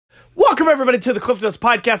Welcome, everybody, to the Cliff Notes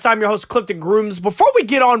Podcast. I'm your host, Clifton Grooms. Before we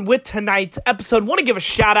get on with tonight's episode, I want to give a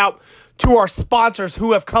shout-out to our sponsors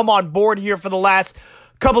who have come on board here for the last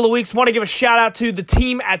couple of weeks. I want to give a shout-out to the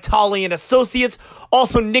team at Tolley & Associates,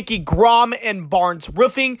 also Nikki Grom and Barnes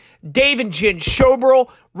Roofing, Dave and Jen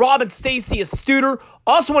Schoberl, Rob and Stacy Astuder.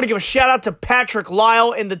 Also want to give a shout-out to Patrick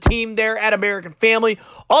Lyle and the team there at American Family.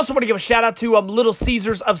 Also want to give a shout-out to Little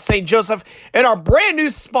Caesars of St. Joseph and our brand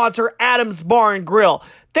new sponsor, Adams Bar and Grill.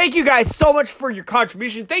 Thank you guys so much for your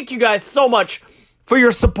contribution. Thank you guys so much for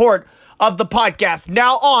your support of the podcast.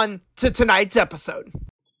 Now on to tonight's episode.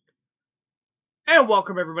 And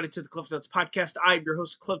welcome, everybody, to the Cliff Notes Podcast. I'm your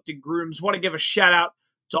host, Clifton Grooms. Want to give a shout-out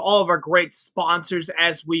to all of our great sponsors,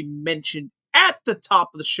 as we mentioned at the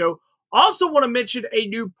top of the show. Also want to mention a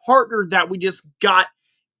new partner that we just got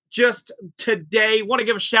just today. Want to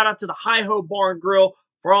give a shout-out to the Hi-Ho Bar and Grill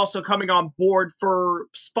for also coming on board for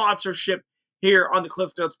sponsorship here on the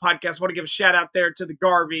Cliff Notes Podcast. Want to give a shout-out there to the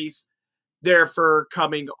Garveys there for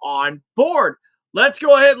coming on board. Let's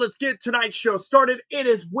go ahead. Let's get tonight's show started. It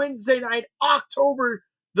is Wednesday night, October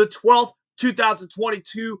the 12th,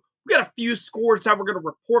 2022. We got a few scores that we're going to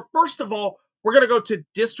report. First of all, we're going to go to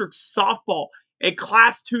district softball in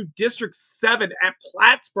Class 2 District 7 at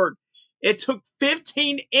Plattsburgh. It took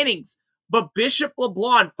 15 innings, but Bishop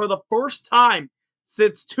LeBlond, for the first time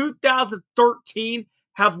since 2013,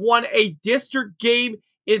 have won a district game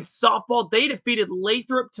in softball. They defeated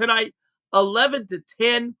Lathrop tonight.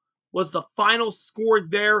 11-10 was the final score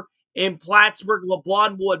there in Plattsburgh.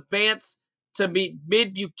 LeBlond will advance to meet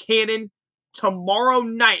Mid-Buchanan tomorrow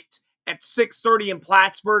night at 6:30 in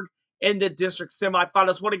Plattsburgh in the district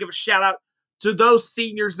semifinals. Want to give a shout out to those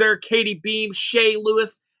seniors there: Katie Beam, Shay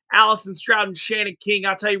Lewis, Allison Stroud, and Shannon King.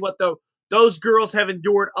 I'll tell you what, though, those girls have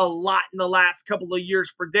endured a lot in the last couple of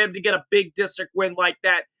years. For them to get a big district win like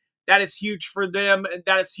that, that is huge for them, and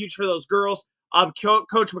that is huge for those girls.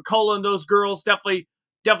 Coach McCullough and those girls, definitely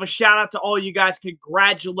shout out to all you guys.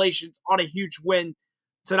 Congratulations on a huge win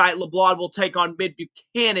tonight. LeBlond will take on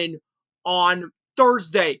Mid-Buchanan on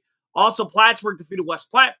Thursday. Also, Plattsburgh defeated West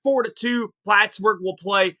Platte 4-2. Plattsburgh will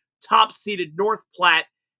play top-seeded North Platte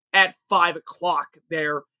at 5 o'clock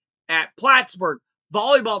there at Plattsburgh.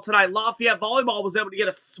 Volleyball tonight. Lafayette Volleyball was able to get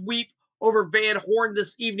a sweep over Van Horn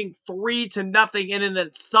this evening, 3-0. And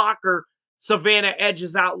then soccer, Savannah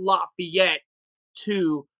edges out Lafayette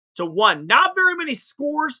 2-1. Not very many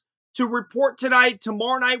scores to report tonight.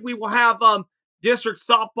 Tomorrow night we will have district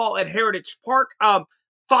softball at Heritage Park.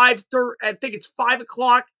 5:30. I think it's 5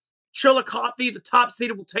 o'clock. Chillicothe, the top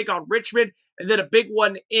seeded, will take on Richmond, and then a big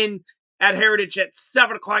one in at Heritage at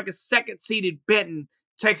 7 o'clock. A second seeded Benton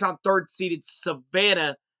takes on third seeded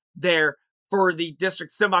Savannah there for the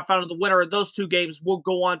district semifinal. The winner of those two games will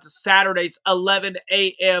go on to Saturday's 11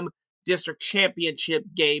 a.m. district championship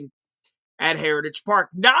game at Heritage Park.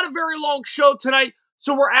 Not a very long show tonight,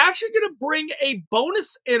 so we're actually going to bring a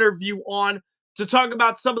bonus interview on to talk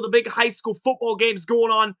about some of the big high school football games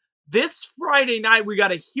going on this Friday night. We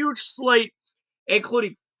got a huge slate,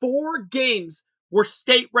 including 4 games where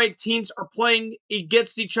state-ranked teams are playing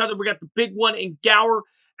against each other. We got the big one in Gower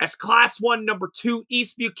as Class 1 number 2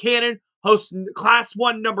 East Buchanan hosts Class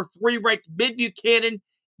 1 number 3 ranked Mid-Buchanan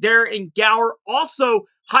there in Gower. Also,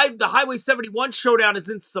 the Highway 71 showdown is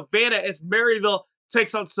in Savannah as Maryville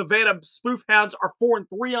takes on Savannah. Spoofhounds are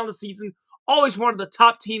 4-3 on the season, always one of the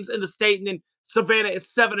top teams in the state. And then Savannah is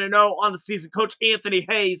 7-0 on the season. Coach Anthony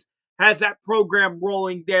Hayes has that program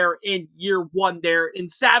rolling there in year 1 there in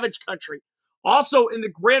Savage Country. Also in the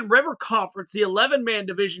Grand River Conference, the 11-man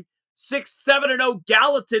division, 6-7-0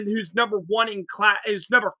 Gallatin, who's number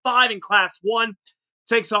 5 in Class 1,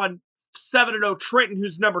 takes on 7-0 Trenton,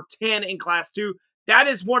 who's number 10 in Class 2. That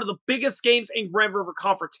is one of the biggest games in Grand River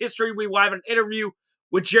Conference history. We will have an interview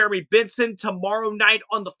with Jeremy Benson tomorrow night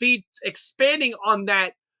on the feed, expanding on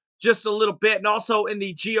that just a little bit. And also in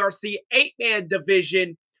the GRC 8-man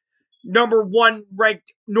division, number 1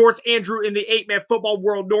 ranked North Andrew in the 8-man football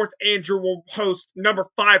world. North Andrew will host number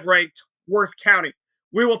 5 ranked Worth County.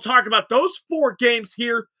 We will talk about those 4 games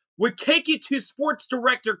here with KQ2 Sports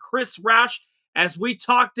Director Chris Roush as we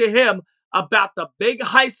talk to him about the big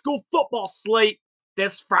high school football slate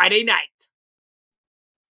this Friday night.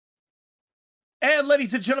 And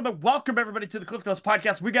ladies and gentlemen, welcome everybody to the Cliff Notes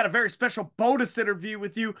Podcast. We got a very special bonus interview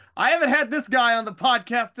with you. I haven't had this guy on the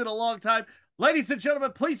podcast in a long time. Ladies and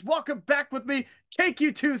gentlemen, please welcome back with me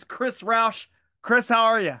KQ2's Chris Roush. Chris, how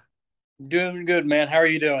are you? Doing good, man. How are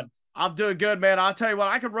you doing? I'm doing good, man. I'll tell you what,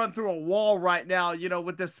 I could run through a wall right now,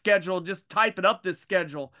 with this schedule. Just typing up this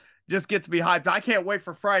schedule just gets me hyped. I can't wait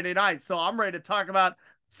for Friday night, so I'm ready to talk about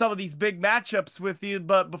some of these big matchups with you.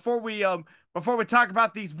 But before we before we talk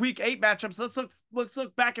about these Week 8 matchups, let's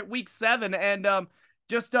look back at Week 7 and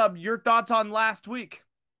just your thoughts on last week.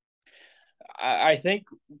 I think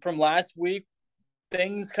from last week,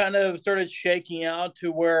 things kind of started shaking out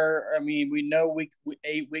to where, I mean, we know week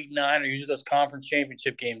 8, week 9 are usually those conference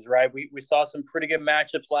championship games, right? We saw some pretty good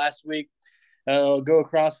matchups last week go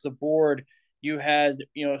across the board. You had,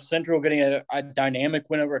 Central getting a dynamic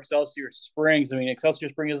win over Excelsior Springs. I mean, Excelsior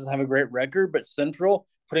Springs doesn't have a great record, but Central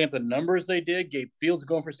putting up the numbers they did, Gabe Fields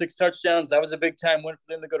going for 6 touchdowns. That was a big time win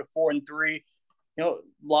for them to go to 4-3.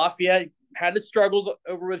 Lafayette had its struggles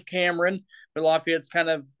over with Cameron, but Lafayette's kind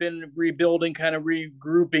of been rebuilding, kind of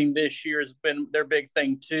regrouping this year has been their big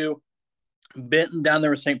thing too. Benton down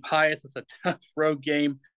there with St. Pius. It's a tough road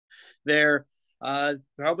game there.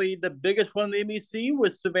 Probably the biggest one in the MEC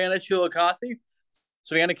was Savannah Chillicothe.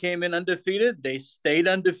 Savannah came in undefeated. They stayed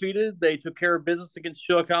undefeated. They took care of business against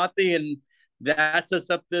Chillicothe, and that sets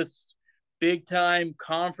up this big time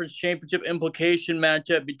conference championship implication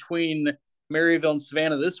matchup between Maryville and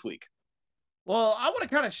Savannah this week. Well, I want to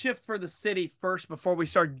kind of shift for the city first before we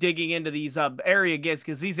start digging into these area games,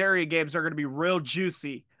 because these area games are going to be real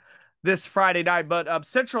juicy this Friday night. But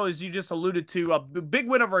Central, as you just alluded to, a big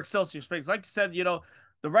win over Excelsior Springs. Like you said,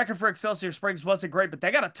 the record for Excelsior Springs wasn't great, but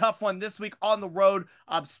they got a tough one this week on the road.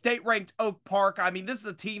 State-ranked Oak Park. I mean, this is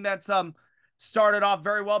a team that's started off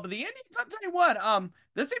very well. But the Indians, I'll tell you what,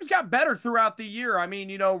 this team's got better throughout the year. I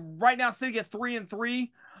mean, right now City get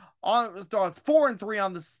 3-3 on 4-3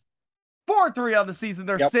 on the 4-3 on the season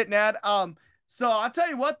they're sitting at. So I'll tell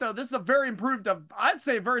you what, though, this is a very improved, I'd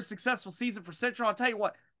say a very successful season for Central. I'll tell you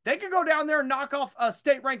what, they could go down there and knock off a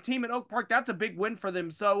state-ranked team in Oak Park. That's a big win for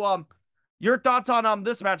them. So your thoughts on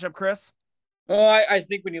this matchup, Chris? Well, I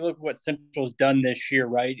think when you look at what Central's done this year,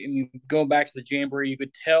 right? I mean, going back to the Jamboree, you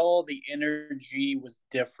could tell the energy was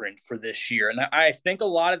different for this year. And I think a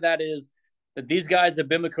lot of that is that these guys have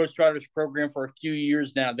been with Coach Trotter's program for a few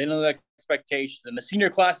years now. They know the expectations. And the senior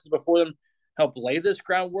classes before them helped lay this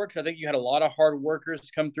groundwork. I think you had a lot of hard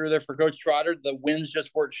workers come through there for Coach Trotter. The wins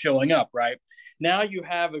just weren't showing up, right? Now you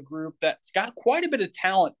have a group that's got quite a bit of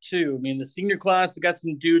talent, too. I mean, the senior class has got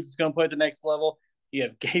some dudes that's going to play at the next level. You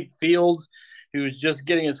have Gabe Fields, who's just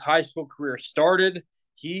getting his high school career started.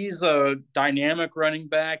 He's a dynamic running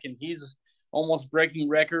back, and he's almost breaking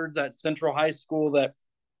records at Central High School that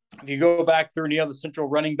if you go back through the Central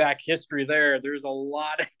running back history there's a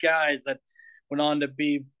lot of guys that went on to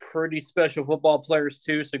be pretty special football players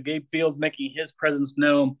too. So Gabe Fields making his presence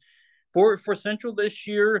known for Central this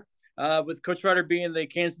year, with Coach Ryder being the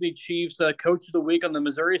Kansas City Chiefs Coach of the Week on the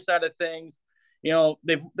Missouri side of things.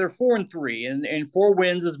 They're 4-3, and 4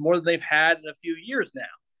 wins is more than they've had in a few years now.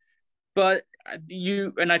 But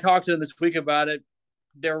I talked to them this week about it.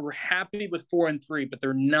 They're happy with 4-3, but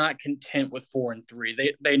they're not content with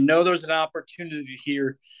 4-3. They know there's an opportunity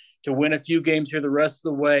here to win a few games here the rest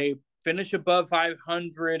of the way, finish above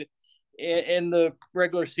 500 in the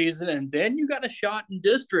regular season, and then you got a shot in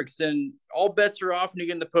districts, and all bets are off when you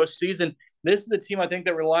get into postseason. This is a team I think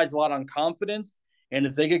that relies a lot on confidence, and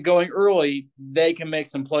if they get going early, they can make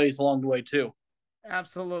some plays along the way too.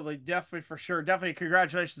 Absolutely, definitely, for sure, definitely.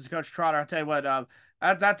 Congratulations, Coach Trotter. I'll tell you what,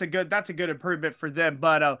 that's a good improvement for them.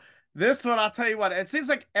 But this one, I'll tell you what, it seems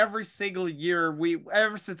like every single year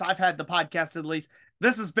ever since I've had the podcast, at least,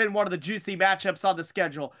 this has been one of the juicy matchups on the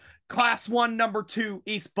schedule. Class 1, number 2,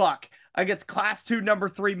 East Buck against Class 2, number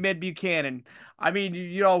 3, Mid Buchanan. I mean,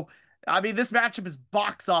 this matchup is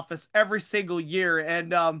box office every single year,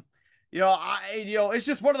 and it's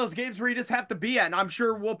just one of those games where you just have to be at. And I'm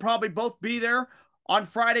sure we'll probably both be there on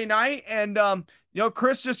Friday night. And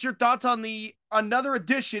Chris, just your thoughts on another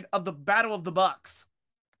edition of the Battle of the Bucks.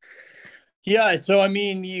 Yeah, so I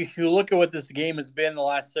mean, you look at what this game has been the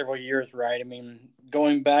last several years, right? I mean,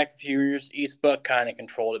 going back a few years, East Buck kind of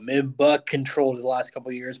controlled it. Mid Buck controlled it the last couple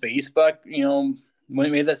of years, but East Buck,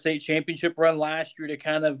 made that state championship run last year to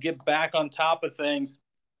kind of get back on top of things.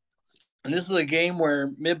 And this is a game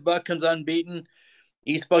where Mid Buck comes unbeaten.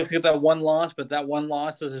 East Bucks get that one loss, but that one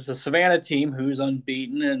loss is a Savannah team who's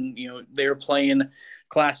unbeaten, and they're playing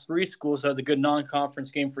Class 3 schools, so it's a good non-conference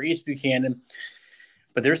game for East Buchanan.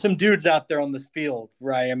 But there's some dudes out there on this field,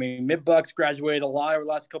 right? I mean, Mid Bucks graduated a lot over the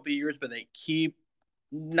last couple of years, but they keep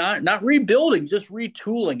not rebuilding, just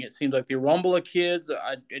retooling. It seems like the Rumbula kids,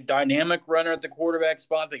 a dynamic runner at the quarterback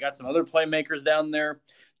spot. They got some other playmakers down there.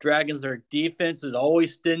 Dragons, their defense is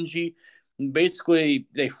always stingy. And basically,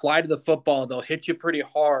 they fly to the football. They'll hit you pretty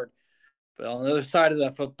hard. But on the other side of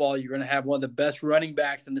that football, you're going to have one of the best running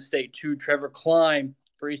backs in the state, too, Trevor Klein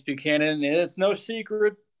for East Buchanan. And it's no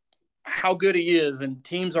secret how good he is, and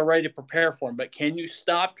teams are ready to prepare for him. But can you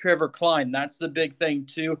stop Trevor Klein? That's the big thing,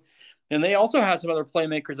 too. And they also have some other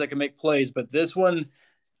playmakers that can make plays, but this one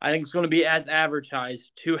I think it's going to be as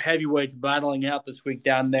advertised. Two heavyweights battling out this week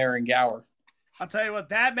down there in Gower. I'll tell you what,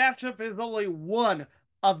 that matchup is only one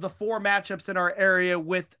of the four matchups in our area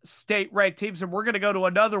with state ranked teams, and we're going to go to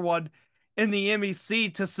another one in the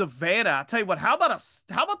MEC to Savannah. I'll tell you what, how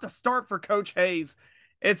about the start for Coach Hayes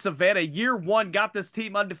in Savannah? Year one got this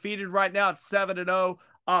team undefeated right now at 7-0.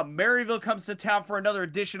 Maryville comes to town for another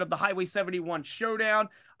edition of the Highway 71 Showdown.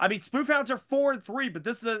 I mean, Spoofhounds are 4-3, but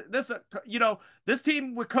this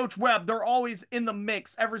team with Coach Webb, they're always in the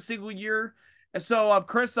mix every single year. And so,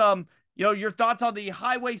 Chris, your thoughts on the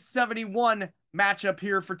Highway 71 matchup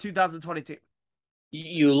here for 2022?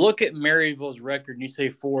 You look at Maryville's record and you say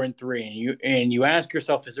 4-3, and you ask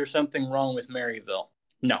yourself, is there something wrong with Maryville?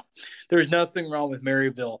 No, there's nothing wrong with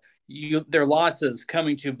Maryville. Their losses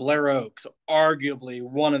coming to Blair Oaks, arguably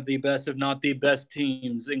one of the best, if not the best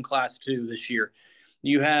teams in Class 2 this year.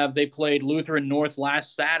 They played Lutheran North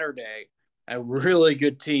last Saturday, a really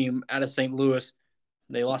good team out of St. Louis.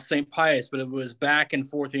 They lost St. Pius, but it was back and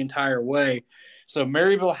forth the entire way. So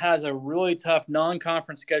Maryville has a really tough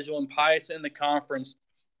non-conference schedule, and Pius in the conference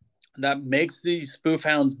that makes these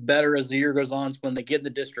Spoofhounds better as the year goes on when they get the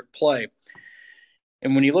district play.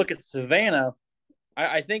 And when you look at Savannah,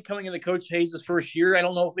 I think coming into Coach Hayes' first year, I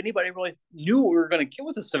don't know if anybody really knew what we were going to get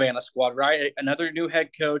with the Savannah squad, right? Another new head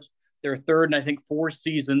coach, their third in, I think, 4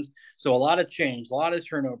 seasons. So a lot of change, a lot of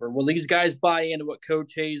turnover. Will these guys buy into what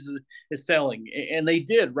Coach Hayes is selling? And they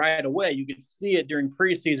did right away. You could see it during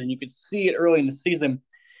preseason. You could see it early in the season.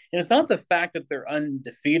 And it's not the fact that they're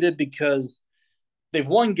undefeated because they've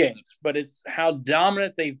won games, but it's how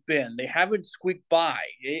dominant they've been. They haven't squeaked by.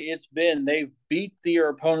 They've beat their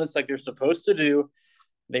opponents like they're supposed to do.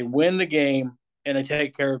 They win the game, and they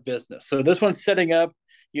take care of business. So this one's setting up.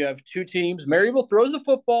 You have two teams. Maryville throws the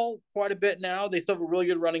football quite a bit now. They still have a really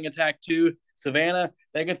good running attack, too. Savannah,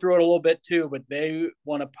 they can throw it a little bit, too, but they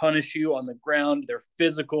want to punish you on the ground. They're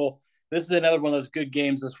physical. This is another one of those good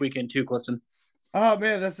games this weekend, too, Clifton. Oh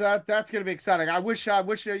man, that's gonna be exciting.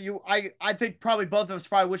 I think probably both of us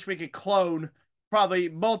probably wish we could clone probably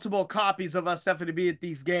multiple copies of us definitely be at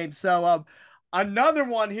these games. So another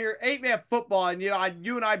one here, 8-man football, and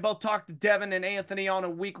you and I both talk to Devin and Anthony on a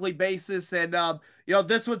weekly basis, and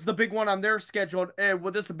this was the big one on their schedule, and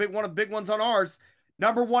this is one of the big ones on ours.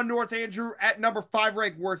 Number 1 North Andrew at number 5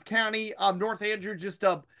 ranked Worth County. North Andrew just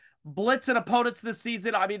blitzing opponents this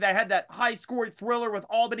season. I mean, they had that high scoring thriller with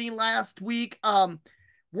Albany last week.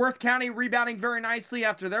 Worth County rebounding very nicely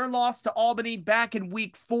after their loss to Albany back in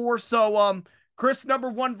week 4. So, Chris,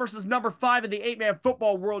 number 1 versus number 5 in the 8-man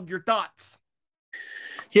football world. Your thoughts?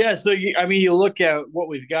 Yeah, so you look at what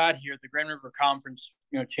we've got here. The Grand River Conference,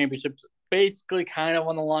 championships, basically kind of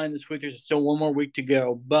on the line this week. There's still one more week to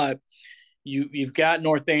go, but you've got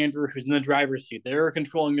North Andrew, who's in the driver's seat. They're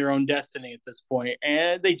controlling their own destiny at this point.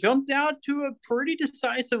 And they jumped out to a pretty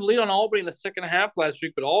decisive lead on Albany in the second half last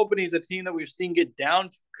week. But Albany's a team that we've seen get down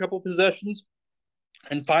a couple possessions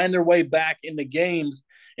and find their way back in the games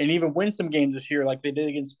and even win some games this year like they did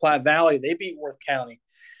against Platte Valley. They beat Worth County.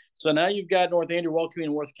 So now you've got North Andrew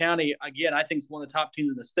welcoming Worth County. Again, I think it's one of the top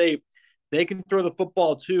teams in the state. They can throw the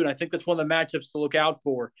football too. And I think that's one of the matchups to look out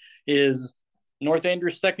for is North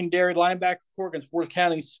Andrew's secondary linebacker core against Worth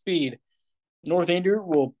County's speed. North Andrew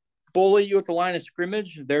will bully you at the line of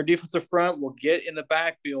scrimmage. Their defensive front will get in the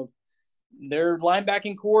backfield. Their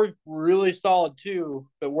linebacking core really solid too,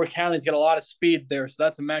 but Worth County's got a lot of speed there, so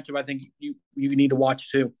that's a matchup I think you need to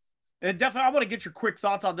watch too. And definitely, I want to get your quick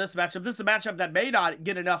thoughts on this matchup. This is a matchup that may not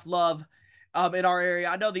get enough love in our area.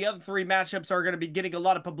 I know the other 3 matchups are going to be getting a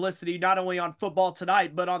lot of publicity, not only on Football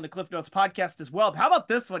Tonight, but on the Cliff Notes podcast as well. How about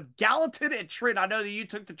this one? Gallatin and Trenton. I know that you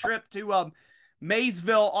took the trip to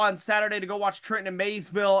Maysville on Saturday to go watch Trenton and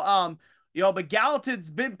Maysville. But Gallatin's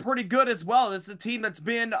been pretty good as well. This is a team that's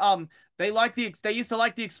been they used to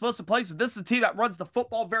like the explosive plays, but this is a team that runs the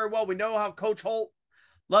football very well. We know how Coach Holt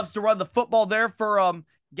loves to run the football there for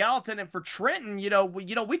Gallatin. And for Trenton,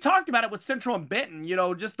 we talked about it with Central and Benton.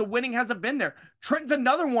 Just the winning hasn't been there. Trenton's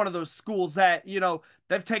another one of those schools that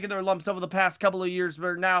they've taken their lumps over the past couple of years.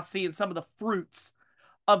 We're now seeing some of the fruits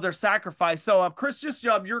of their sacrifice. So, Chris, just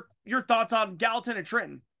your thoughts on Gallatin and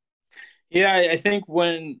Trenton. Yeah, I think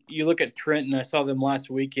when you look at Trenton, I saw them last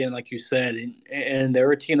weekend, like you said, and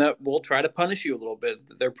they're a team that will try to punish you a little bit.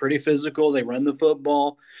 They're pretty physical. They run the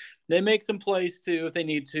football. They make some plays too if they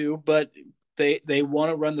need to, but they want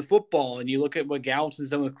to run the football. And you look at what Gallatin's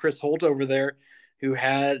done with Chris Holt over there, who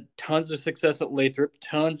had tons of success at Lathrop,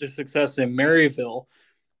 tons of success in Maryville.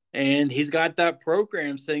 and he's got that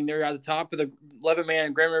program sitting there at the top of the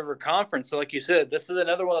 11-man Grand River Conference. So, like you said, this is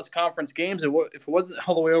another one of those conference games. If it wasn't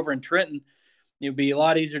all the way over in Trenton, it'd be a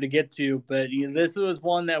lot easier to get to. But this was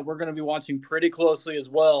one that we're going to be watching pretty closely as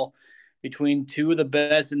well, between two of the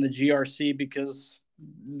best in the GRC, because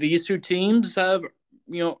these two teams have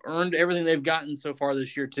earned everything they've gotten so far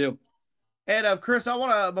this year too. And Chris, I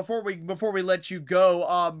want to before we let you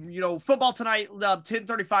go, football tonight,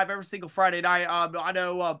 10:35 every single Friday night. I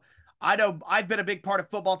know I've been a big part of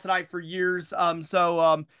football tonight for years. I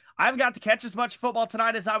haven't got to catch as much football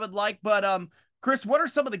tonight as I would like. But Chris, what are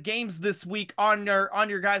some of the games this week on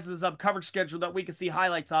your guys' coverage schedule that we can see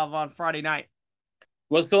highlights of on Friday night?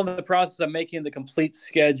 Well, still in the process of making the complete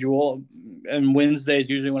schedule, and Wednesday is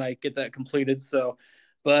usually when I get that completed. So,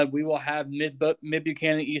 but we will have Mid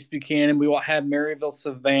Buchanan, East Buchanan. We will have Maryville,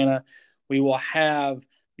 Savannah. We will have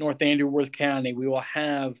North Andrew, County. We will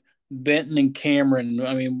have Benton and Cameron.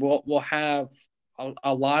 I mean, we'll have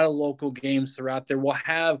a lot of local games throughout there. We'll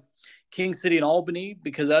have King City and Albany,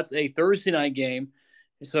 because that's a Thursday night game.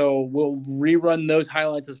 So we'll rerun those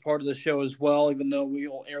highlights as part of the show as well, even though we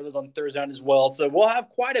will air those on Thursday night as well. So we'll have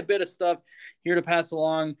quite a bit of stuff here to pass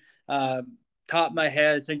along. Top of my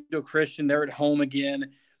head, St. Joe Christian, they're at home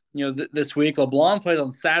again. This week LeBlanc plays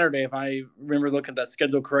on Saturday, if I remember looking at that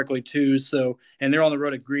schedule correctly too. So, and they're on the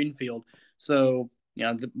road at Greenfield. So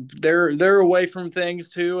they're away from things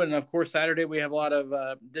too, and of course Saturday we have a lot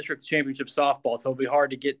of district championship softball, so it'll be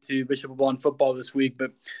hard to get to Bishop LeBlanc football this week.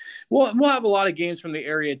 But we'll have a lot of games from the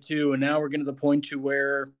area too, and now we're getting to the point to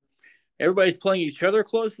where everybody's playing each other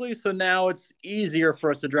closely, so now it's easier for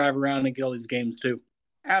us to drive around and get all these games too.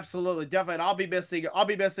 Absolutely, definitely. And I'll be missing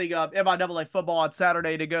MIAA football on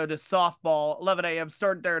Saturday to go to softball, 11 a.m.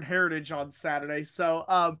 start there at Heritage on Saturday. So,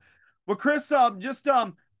 well, Chris, just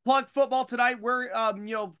plug football tonight. We're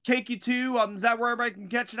KQ2. Is that where everybody can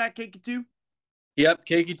catch it at, KQ2? Yep,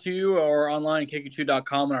 KQ2 or online at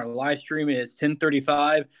KQ2.com, and our live stream is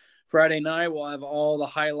 10:35 Friday night. We'll have all the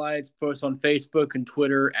highlights posted on Facebook and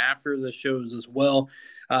Twitter after the shows as well.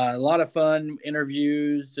 A lot of fun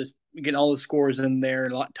interviews, just getting all the scores in there,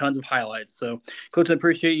 and tons of highlights. So, Clifton,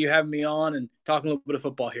 appreciate you having me on and talking a little bit of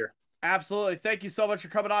football here. Absolutely. Thank you so much for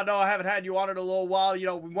coming on. No, I haven't had you on in a little while. We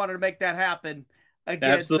wanted to make that happen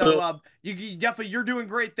again. Absolutely. So you definitely, you're doing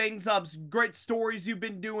great things. Great stories you've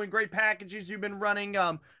been doing, great packages you've been running.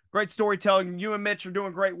 Great storytelling. You and Mitch are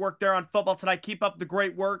doing great work there on football tonight. Keep up the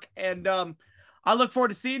great work, and I look forward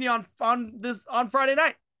to seeing you on Friday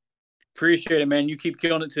night. Appreciate it, man. You keep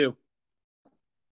killing it too.